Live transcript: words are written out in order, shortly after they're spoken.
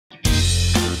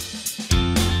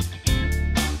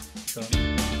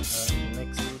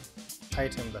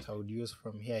item that I would use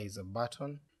from here is a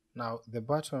button. Now the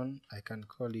button, I can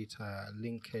call it a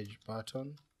linkage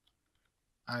button,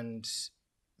 and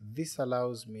this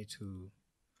allows me to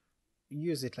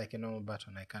use it like a normal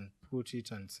button. I can put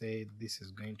it and say this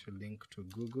is going to link to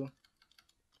Google,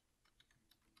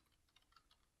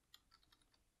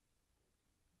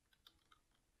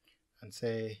 and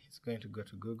say it's going to go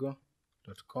to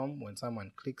google.com when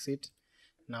someone clicks it.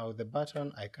 Now the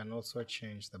button, I can also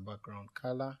change the background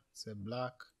color, say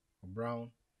black or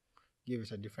brown, give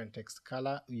it a different text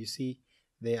color. You see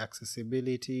the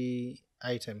accessibility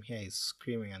item here is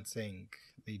screaming and saying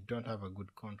they don't have a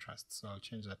good contrast, so I'll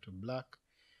change that to black,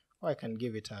 or I can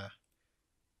give it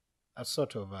a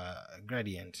sort of a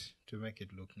gradient to make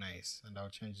it look nice, and I'll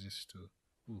change this to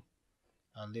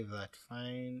I'll leave that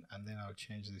fine, and then I'll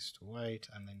change this to white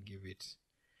and then give it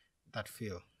that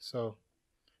feel. So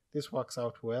this works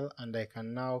out well, and I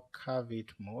can now curve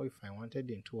it more if I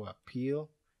wanted into a peel.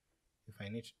 If I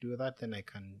need to do that, then I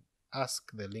can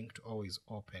ask the link to always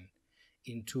open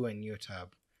into a new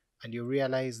tab, and you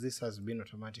realize this has been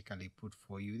automatically put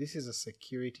for you. This is a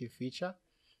security feature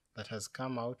that has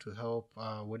come out to help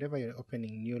whenever you're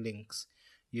opening new links,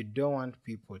 you don't want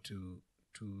people to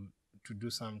do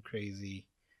some crazy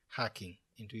hacking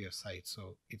into your site,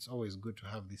 so it's always good to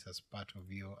have this as part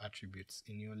of your attributes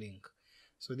in your link.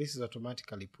 So this is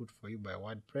automatically put for you by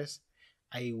WordPress.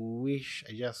 I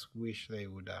just wish they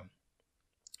would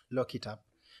lock it up,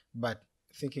 but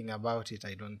thinking about it,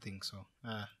 I don't think so.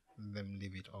 Them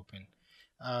leave it open.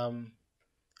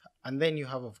 And then you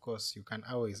have, of course, you can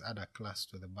always add a class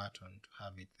to the button to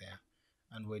have it there.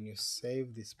 And when you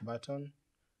save this button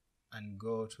and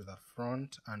go to the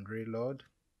front and reload,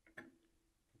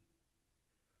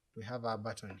 we have our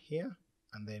button here,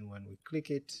 and then when we click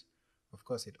it, of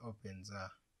course it opens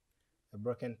a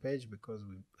broken page because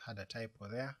we had a typo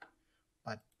there,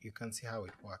 but you can see how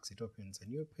it works. It opens a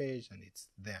new page and it's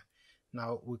there.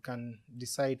 Now we can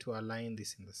decide to align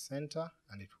this in the center,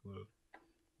 and it will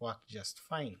work just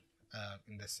fine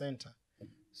in the center.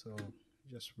 So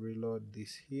just reload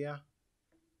this here.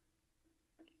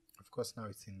 Of course now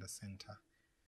it's in the center.